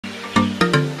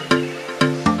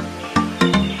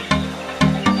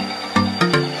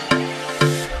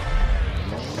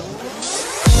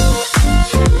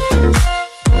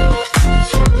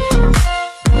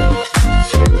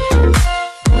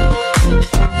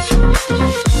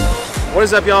What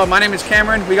is up, y'all? My name is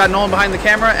Cameron. We got Nolan behind the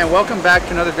camera, and welcome back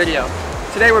to another video.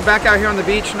 Today we're back out here on the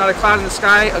beach, not a cloud in the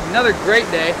sky, another great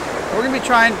day. We're gonna be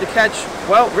trying to catch,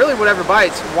 well, really whatever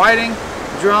bites. Whiting,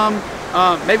 drum,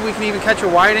 maybe we can even catch a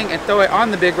whiting and throw it on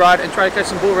the big rod and try to catch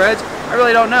some bull reds. I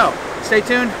really don't know. Stay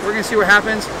tuned, we're gonna see what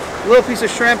happens. A little piece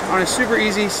of shrimp on a super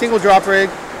easy single drop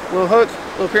rig, little hook,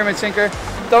 little pyramid sinker,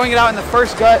 throwing it out in the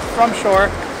first gut from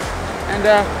shore, and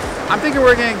I'm thinking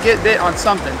we're gonna get bit on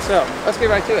something, so let's get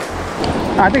right to it.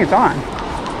 I think it's on.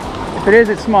 If it is,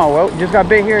 it's small. Well, just got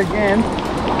bit here again.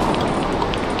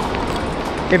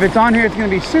 If it's on here, it's gonna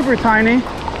be super tiny.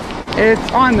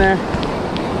 It's on there.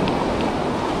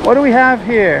 What do we have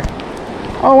here?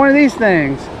 Oh, one of these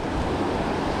things.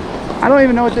 I don't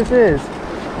even know what this is.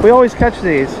 We always catch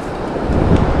these.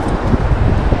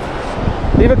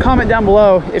 Leave a comment down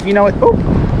below if you know what,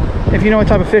 if you know what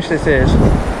type of fish this is.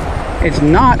 It's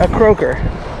not a croaker.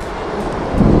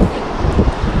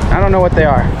 I don't know what they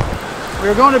are. We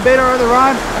were going to bait our other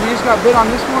rod, and we just got bit on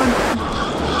this one.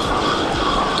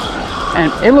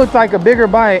 And it looked like a bigger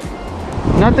bite.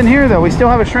 Nothing here though. We still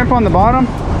have a shrimp on the bottom.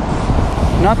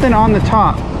 Nothing on the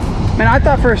top. Man, I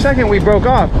thought for a second we broke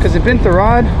off because it bent the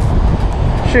rod.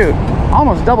 Shoot,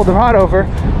 almost doubled the rod over,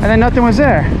 and then nothing was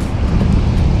there.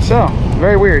 So,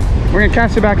 very weird. We're gonna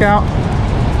cast it back out,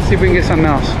 see if we can get something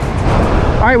else.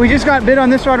 All right, we just got bit on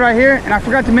this rod right here, and I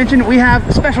forgot to mention we have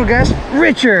a special guest,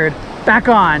 Richard, back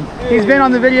on. Hey. He's been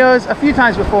on the videos a few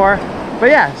times before,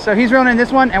 but yeah, so he's reeling in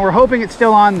this one, and we're hoping it's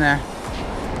still on there.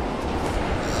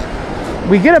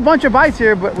 We get a bunch of bites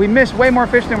here, but we miss way more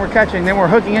fish than we're catching, than we're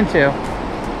hooking into.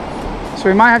 So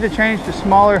we might have to change to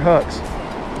smaller hooks.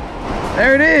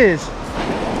 There it is.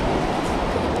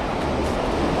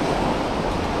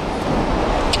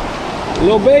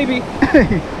 Little baby.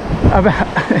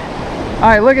 All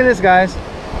right, look at this, guys.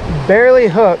 Barely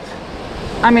hooked.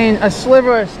 I mean, a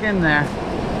sliver of skin there.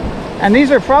 And these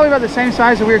are probably about the same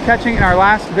size that we were catching in our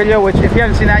last video, which if you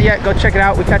haven't seen that yet, go check it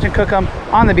out. We catch and cook them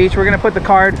on the beach. We're gonna put the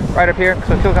card right up here,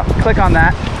 so click on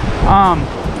that.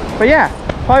 But yeah,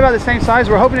 probably about the same size.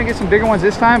 We're hoping to get some bigger ones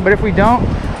this time, but if we don't,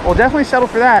 we'll definitely settle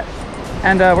for that.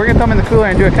 And we're gonna throw them in the cooler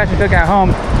and do a catch and cook at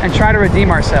home and try to redeem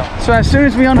ourselves. So as soon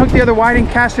as we unhooked the other whiting,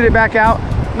 casted it back out,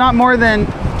 not more than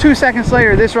 2 seconds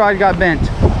later, this rod got bent.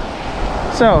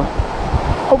 So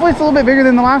hopefully it's a little bit bigger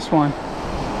than the last one.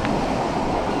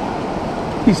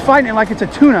 He's fighting it like it's a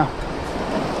tuna.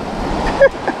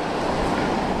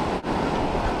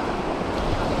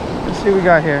 Let's see what we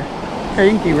got here. Here,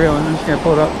 you can keep reeling. I'm just gonna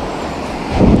pull it up.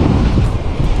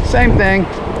 Same thing.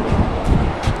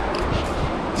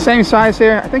 Same size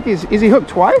here. I think is he hooked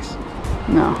twice?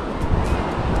 No.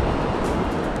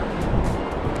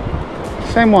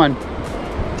 Same one.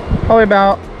 Probably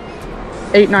about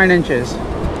 8-9 inches.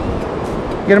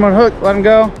 Get him on hook, let him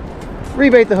go.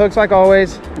 Rebait the hooks like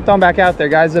always, and throw them back out there,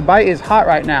 guys. The bite is hot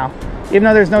right now. Even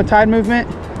though there's no tide movement,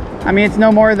 I mean, it's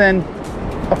no more than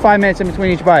 5 minutes in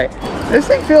between each bite. This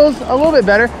thing feels a little bit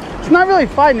better. It's not really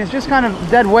fighting, it's just kind of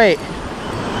dead weight.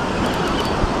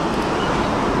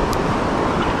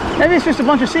 Maybe it's just a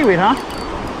bunch of seaweed, huh?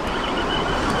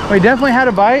 We definitely had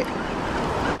a bite.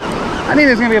 I think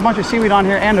there's gonna be a bunch of seaweed on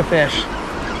here and a fish.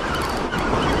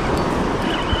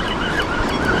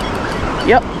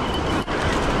 Yep.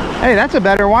 Hey, that's a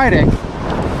better whiting.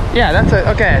 Yeah, that's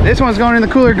okay. This one's going in the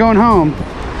cooler, going home.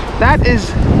 That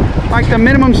is like the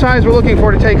minimum size we're looking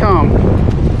for to take home.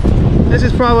 This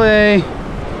is probably a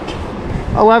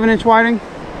 11-inch whiting,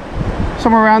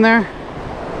 somewhere around there.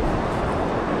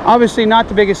 Obviously not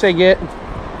the biggest they get,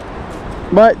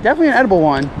 but definitely an edible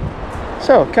one.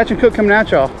 So, catch and cook coming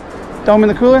at y'all. Throw them in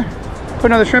the cooler, put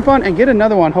another shrimp on, and get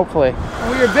another one, hopefully.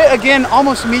 We were bit again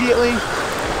almost immediately.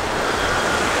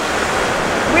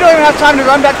 We don't even have time to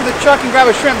run back to the truck and grab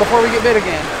a shrimp before we get bit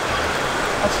again.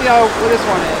 Let's see what this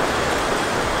one is.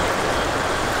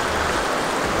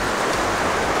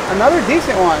 Another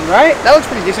decent one, right? That looks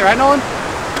pretty decent, right, Nolan?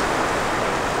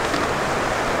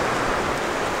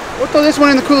 We'll throw this one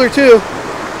in the cooler too.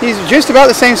 He's just about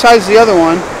the same size as the other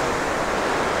one.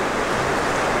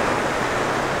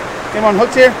 Get him on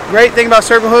hooked here. Great thing about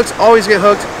circle hooks, always get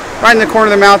hooked right in the corner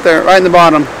of the mouth there, right in the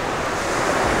bottom.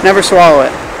 Never swallow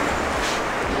it.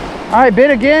 All right,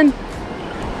 bit again.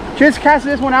 Just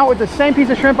casted this one out with the same piece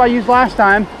of shrimp I used last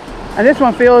time, and this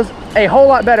one feels a whole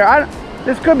lot better.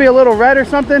 This could be a little red or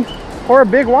something, or a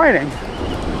big whiting.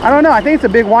 I don't know, I think it's a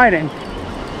big whiting.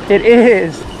 It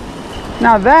is.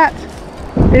 Now that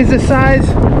is the size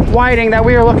whiting that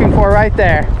we were looking for right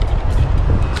there.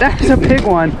 That's a big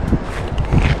one.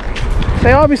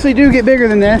 They obviously do get bigger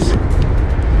than this.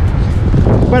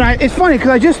 But it's funny because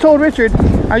I just told Richard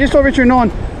and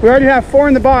Nolan, we already have 4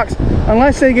 in the box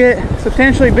unless they get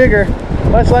substantially bigger,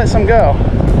 let's let some go.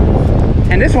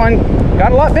 And this one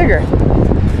got a lot bigger.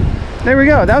 There we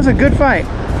go. That was a good fight.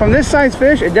 From this size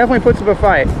fish, it definitely puts up a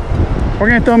fight. We're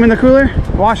gonna throw them in the cooler,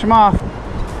 wash them off,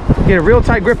 get a real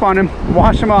tight grip on them,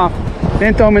 wash them off,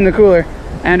 then throw them in the cooler.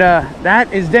 And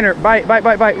that is dinner. Bite, bite,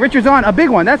 bite, bite. Richard's on a big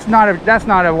one. That's not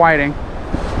a whiting.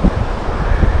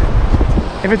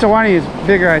 If it's a whiting, it's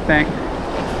bigger, I think.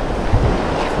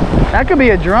 That could be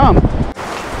a drum. Dude,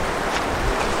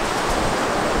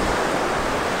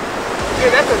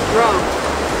 that's a drum.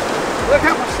 Look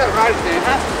how much that ride is there. It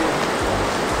has to be.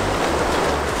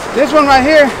 This one right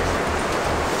here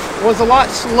was a lot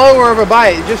slower of a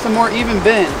bite, just a more even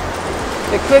bend.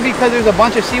 It could be because there's a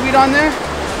bunch of seaweed on there.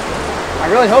 I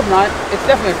really hope not. It's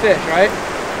definitely a fish, right?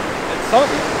 It's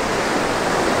something.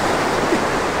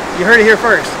 You heard it here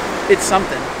first. It's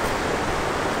something.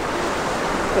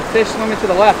 The fish swimming to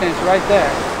the left and it's right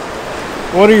there.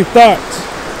 What are your thoughts?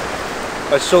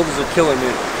 My shoulders are killing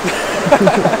me.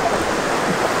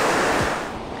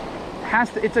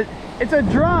 It's a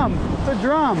drum. It's a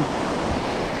drum.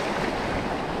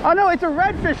 Oh no, it's a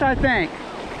redfish, I think.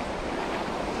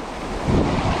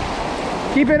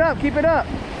 Keep it up, keep it up.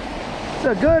 It's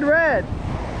a good red.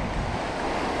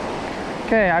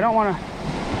 Okay, I don't want to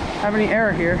have any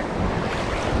error here.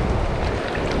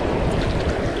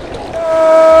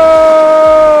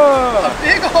 Oh! A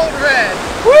big old red.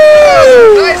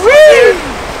 Woo! Nice one, dude.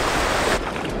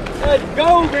 Let's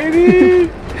go,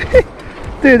 baby.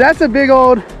 Dude, that's a big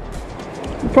old,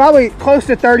 probably close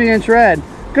to 30-inch red.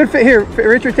 Good fit. Here,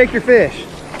 Richard, take your fish.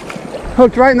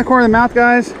 Hooked right in the corner of the mouth,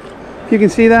 guys. If you can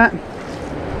see that.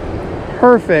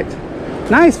 Perfect.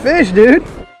 Nice fish, dude. All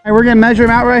right, we're gonna measure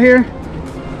him out right here.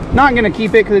 Not gonna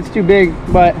keep it because it's too big,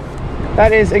 but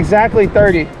that is exactly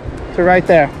 30 to right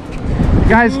there.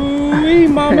 Guys, ooh-wee,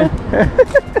 mama.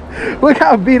 Look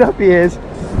how beat up he is.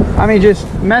 I mean, just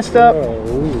messed up,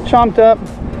 chomped up,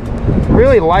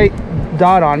 really light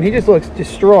dot on him. He just looks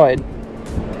destroyed.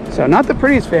 So not the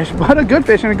prettiest fish, but a good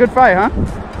fish and a good fight, huh?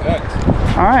 Yes.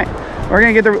 All right, we're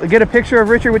gonna get a picture of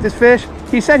Richard with this fish.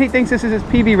 He said he thinks this is his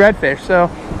PB redfish, so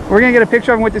we're gonna get a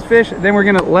picture of him with this fish, then we're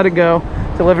gonna let it go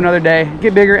to live another day,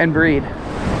 get bigger and breed.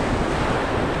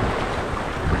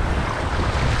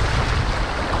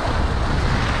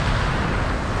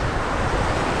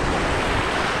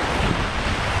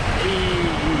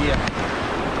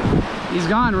 He's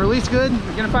gone. Release good.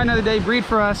 We're gonna find another day, breed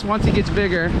for us once he gets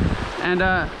bigger, and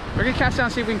we're gonna cast down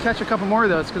and see if we can catch a couple more of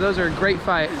those because those are a great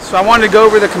fight. So I wanted to go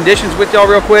over the conditions with y'all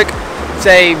real quick. It's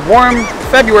a warm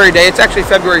February day. It's actually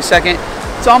February 2nd.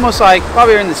 It's almost like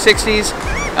probably in the 60s.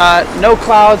 No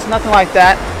clouds, nothing like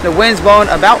that. The wind's blowing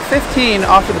about 15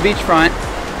 off of the beachfront.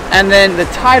 And then the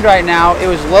tide right now, it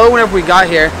was low whenever we got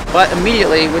here, but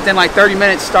immediately, within like 30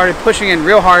 minutes, started pushing in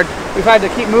real hard. We've had to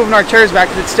keep moving our chairs back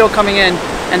because it's still coming in,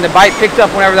 and the bite picked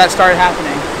up whenever that started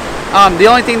happening. The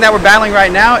only thing that we're battling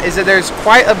right now is that there's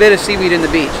quite a bit of seaweed in the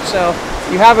beach. So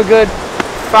you have a good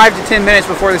 5 to 10 minutes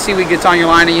before the seaweed gets on your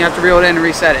line and you have to reel it in and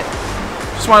reset it.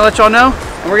 Just want to let y'all know,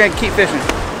 and we're gonna keep fishing.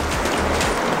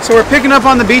 So we're picking up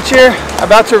on the beach here,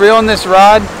 about to reel in this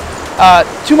rod.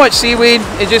 Too much seaweed,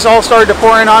 it just all started to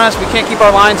pour in on us. We can't keep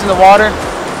our lines in the water,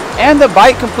 and the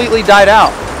bite completely died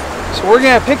out. So we're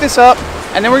gonna pick this up,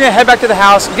 and then we're gonna head back to the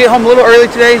house, get home a little early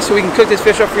today so we can cook this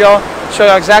fish up for y'all, show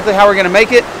y'all exactly how we're gonna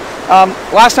make it.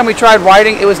 Last time we tried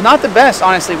whiting, it was not the best,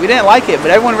 honestly. We didn't like it, but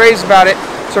everyone raves about it,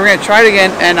 so we're gonna try it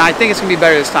again, and I think it's gonna be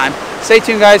better this time. Stay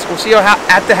tuned, guys. We'll see you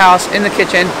at the house, in the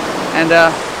kitchen, and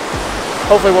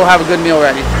hopefully we'll have a good meal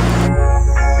ready.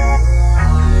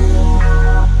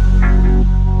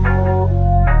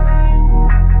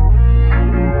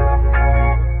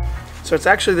 So it's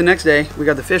actually the next day. We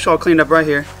got the fish all cleaned up right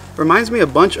here. Reminds me a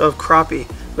bunch of crappie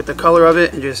with the color of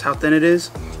it and just how thin it is.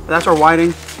 But that's our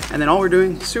whiting. And then all we're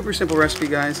doing, super simple recipe,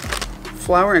 guys.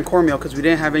 Flour and cornmeal, because we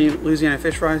didn't have any Louisiana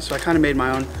fish fries, so I kind of made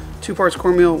my own. 2 parts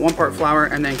cornmeal, 1 part flour,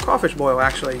 and then crawfish boil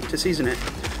actually to season it.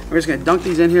 We're just gonna dunk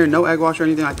these in here, no egg wash or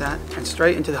anything like that, and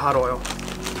straight into the hot oil.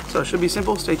 So it should be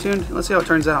simple. Stay tuned. Let's see how it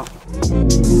turns out.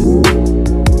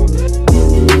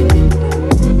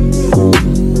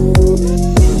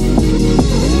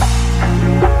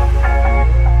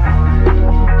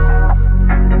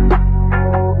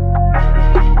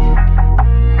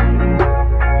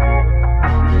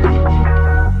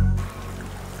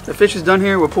 The fish is done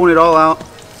here. We're pulling it all out.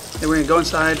 Then we're gonna go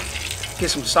inside,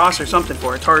 get some sauce or something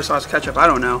for it. Tartar sauce, ketchup, I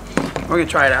don't know. We're gonna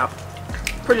try it out.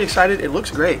 Pretty excited. It looks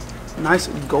great. Nice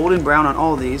golden brown on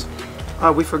all of these.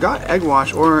 We forgot egg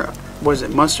wash, or what is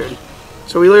it, mustard.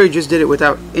 So we literally just did it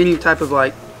without any type of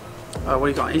like, what do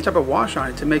you call it, any type of wash on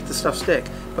it to make the stuff stick.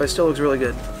 But it still looks really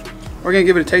good. We're gonna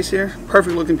give it a taste here.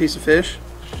 Perfect looking piece of fish.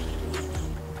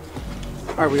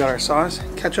 All right, we got our sauce,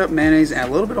 ketchup, mayonnaise, and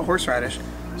a little bit of horseradish.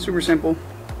 Super simple.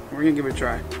 We're gonna give it a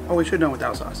try. Oh, we should have done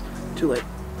without sauce. Too late.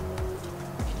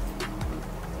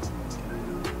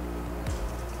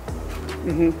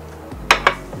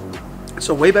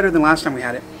 So way better than last time we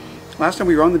had it. Last time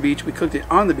we were on the beach, we cooked it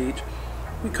on the beach.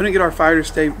 We couldn't get our fire to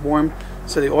stay warm,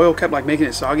 so the oil kept like making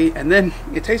it soggy, and then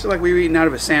it tasted like we were eating out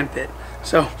of a sand pit.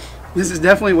 So this is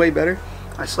definitely way better.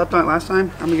 I slept on it last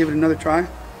time. I'm gonna give it another try.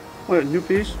 What a new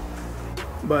piece.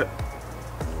 But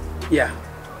yeah,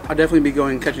 I'll definitely be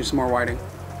going and catching some more whiting.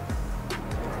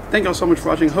 Thank you all so much for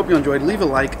watching. Hope you enjoyed. Leave a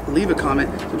like, leave a comment,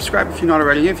 subscribe if you're not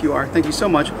already. If you are, thank you so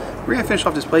much. We're gonna finish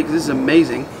off this plate because this is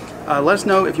amazing. Let us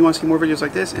know if you want to see more videos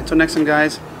like this. Until next time,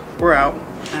 guys, we're out,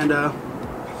 and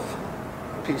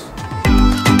peace.